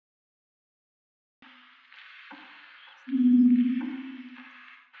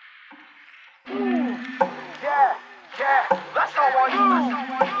That's how I move.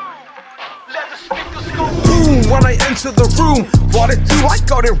 Let the speakers go boom when I enter the room. What it do? I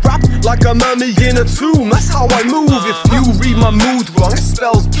got it wrapped like a mummy in a tomb. That's how I move. If you read my mood wrong, it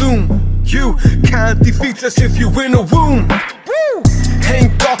spells doom. You can't defeat us if you win a womb. Woo!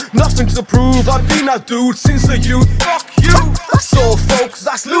 Ain't got nothing to prove. I've been that dude since the youth. Fuck you. That's all, folks.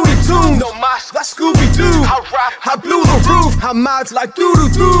 That's Looney Tunes. No mask. That's Scooby-Doo. I rap. I blew the roof. I'm mad like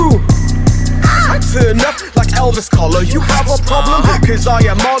doo-doo-doo. I turn up like Elvis Collar. You have a problem? Cause I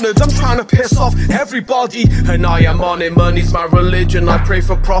am honored. I'm trying to piss off everybody, and I am on it. Money's my religion. I pray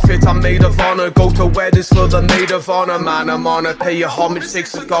for profit. I'm made of honor. Go to weddings for the maid of honor. Man, I'm on it. Pay your homage.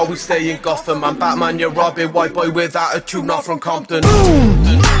 6 ago we stay in Gotham. I'm Batman, you're Robin. White boy with attitude, not from Compton. Boom!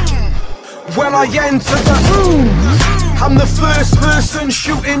 When I enter the room, I'm the first person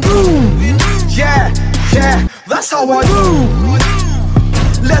shooting. Boom! Yeah, that's how I do.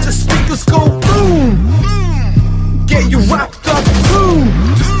 Let the speakers go boom. Get you wrapped up, boom.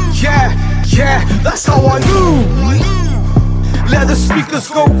 Yeah, that's how I do. Let the speakers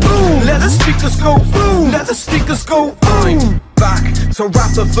go boom. Let the speakers go boom. Let the speakers go boom. Back to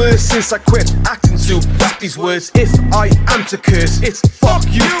rap the verse since I quit acting to rap these words. If I am to curse, it's fuck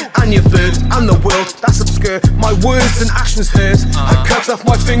you and your bird and the world. That's obscure. My words and actions hurt. I cut off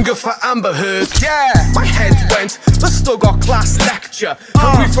my finger for Amber Heard. Yeah, my head went, but still got class lecture.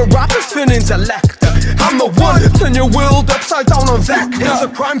 Hungry for rappers, turn into Lecter. I'm the one, turn your world upside down on Vector. It's a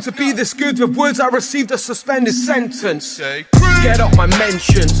crime to be this good with words. I received a suspended sentence. Get up my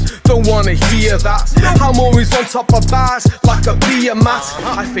mentions, don't wanna hear that. I'm always on top of bars like a beer mat.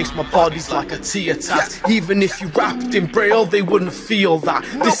 I face my bodies like a tea-tat. Even if you rapped in Braille, they wouldn't feel that.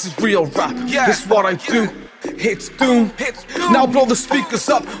 This is real rap, this is what I do. It's doom. Now blow the speakers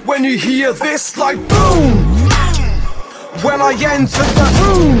up when you hear this like boom. When I enter the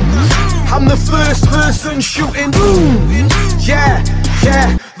room, I'm the first person shooting. Boom. Yeah,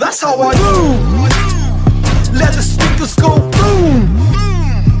 that's how I do. Let the speakers go boom.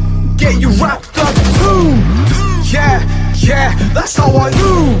 Get you wrapped up, boom. Yeah, that's how I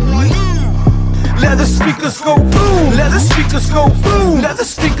do. Let the speakers go boom. Let the speakers go boom. Let the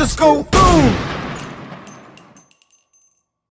speakers go boom.